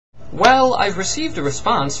Well, I've received a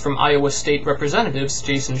response from Iowa State Representatives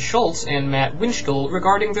Jason Schultz and Matt Windschitl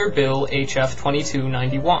regarding their bill HF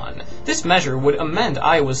 2291. This measure would amend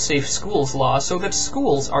Iowa's Safe Schools law so that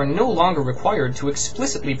schools are no longer required to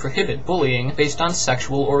explicitly prohibit bullying based on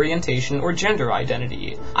sexual orientation or gender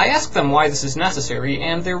identity. I asked them why this is necessary,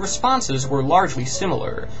 and their responses were largely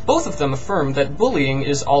similar. Both of them affirmed that bullying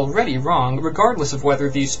is already wrong regardless of whether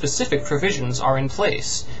these specific provisions are in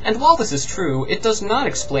place. And while this is true, it does not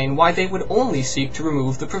explain why they would only seek to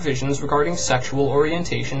remove the provisions regarding sexual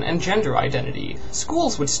orientation and gender identity.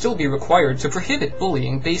 Schools would still be required to prohibit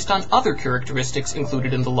bullying based on other characteristics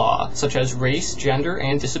included in the law, such as race, gender,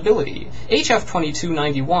 and disability. HF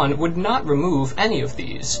 2291 would not remove any of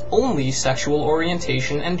these, only sexual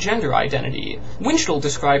orientation and gender identity. Windschitl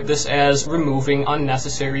described this as removing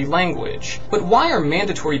unnecessary language. But why are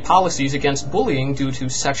mandatory policies against bullying due to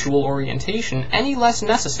sexual orientation any less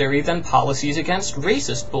necessary than policies against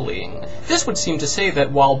racist bullying? This would seem to say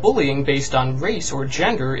that while bullying based on race or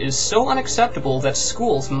gender is so unacceptable that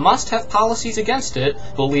schools must have policies against it,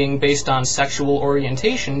 bullying based on sexual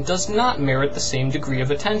orientation does not merit the same degree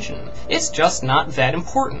of attention. It's just not that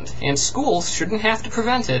important, and schools shouldn't have to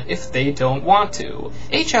prevent it if they don't want to.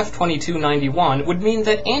 HF 2291 would mean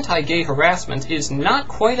that anti-gay harassment is not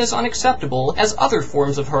quite as unacceptable as other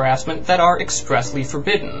forms of harassment that are expressly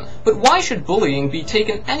forbidden. But why should bullying be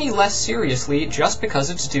taken any less seriously just because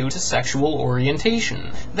it's due to sexual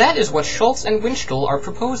orientation? That is what Schultz and Windschitl are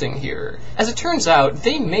proposing here. As it turns out,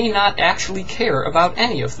 they may not actually care about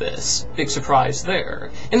any of this. Big surprise there.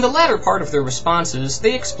 In the latter part of their responses,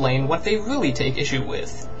 they explain what they really take issue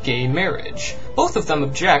with: gay marriage. Both of them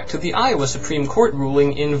object to the Iowa Supreme Court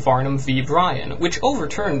ruling in Varnum v. Bryan, which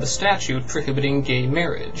overturned the statute prohibiting gay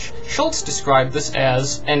marriage. Schultz described this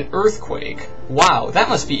as an earthquake. Wow, that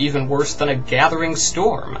must be even worse than a gathering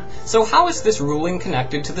storm. So how is this ruling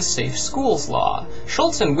connected to the Safe Schools law?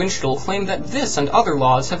 Schultz and Windschitl claim that this and other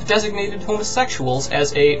laws have designated homosexuals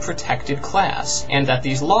as a protected class, and that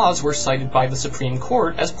these laws were cited by the Supreme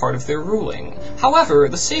Court as part of their ruling. However,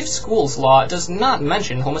 the Safe Schools law does not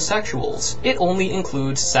mention homosexuals. It only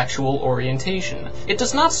includes sexual orientation. It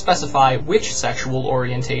does not specify which sexual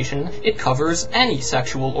orientation. It covers any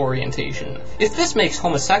sexual orientation. If this makes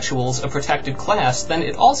homosexuals a protected class, then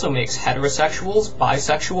it also makes heterosexuals,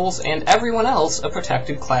 bisexuals, and everyone else a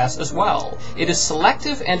protected class as well. It is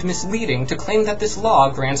selective and misleading to claim that this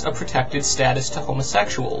law grants a protected status to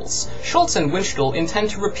homosexuals. Schultz and Windschitl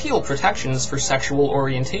intend to repeal protections for sexual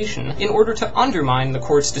orientation in order to undermine the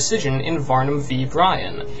court's decision in Varnum v.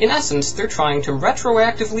 Bryan. In essence, they're trying to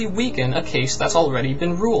retroactively weaken a case that's already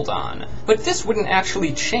been ruled on. But this wouldn't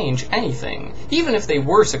actually change anything. Even if they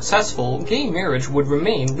were successful, gay marriage would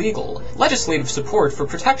remain legal. Legislative support for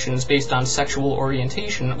protections based on sexual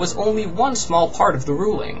orientation was only one small part of the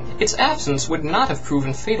ruling. Its absence would not have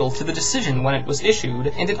proven fatal to the decision when it was issued,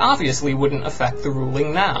 and it obviously wouldn't affect the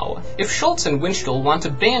ruling now. If Schultz and Windschitl want to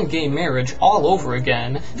ban gay marriage all over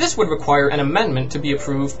again, this would require an amendment to be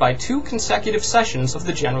approved by 2 consecutive sessions of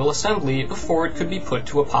the General Assembly before it could be put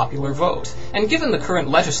to a popular vote. And given the current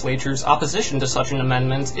legislature's opposition to such an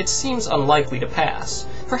amendment, it seems unlikely to pass.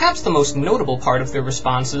 Perhaps the most notable part of their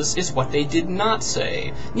responses is what they did not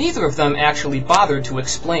say. Neither of them actually bothered to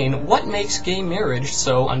explain what makes gay marriage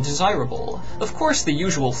so undesirable. Of course, the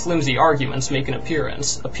usual flimsy arguments make an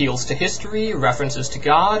appearance: appeals to history, references to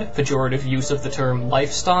God, pejorative use of the term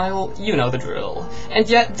lifestyle, you know the drill. And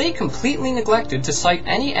yet, they completely neglected to cite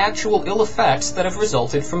any actual ill effects that have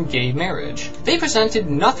resulted from gay marriage. They presented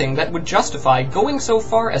nothing that would justify going so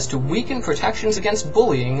far as to weaken protections against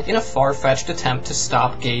bullying in a far-fetched attempt to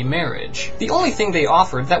stop gay marriage. The only thing they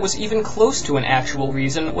offered that was even close to an actual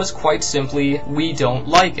reason was quite simply, "We don't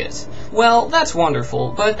like it." Well, that's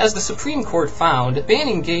wonderful, but as the Supreme Court found,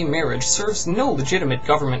 banning gay marriage serves no legitimate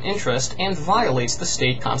government interest and violates the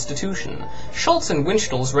state constitution. Schultz and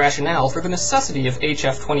Windschitel's rationale for the necessity of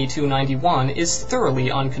HF 2291 is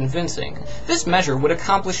thoroughly unconvincing. This measure would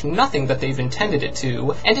accomplish nothing that they've intended it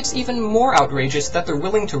to, and it's even more outrageous that they're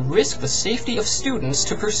willing to risk the safety of students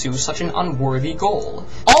to pursue such an unworthy goal.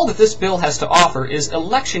 All that this bill has to offer is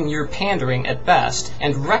election year pandering at best,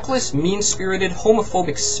 and reckless, mean-spirited,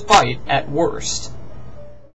 homophobic spite at worst.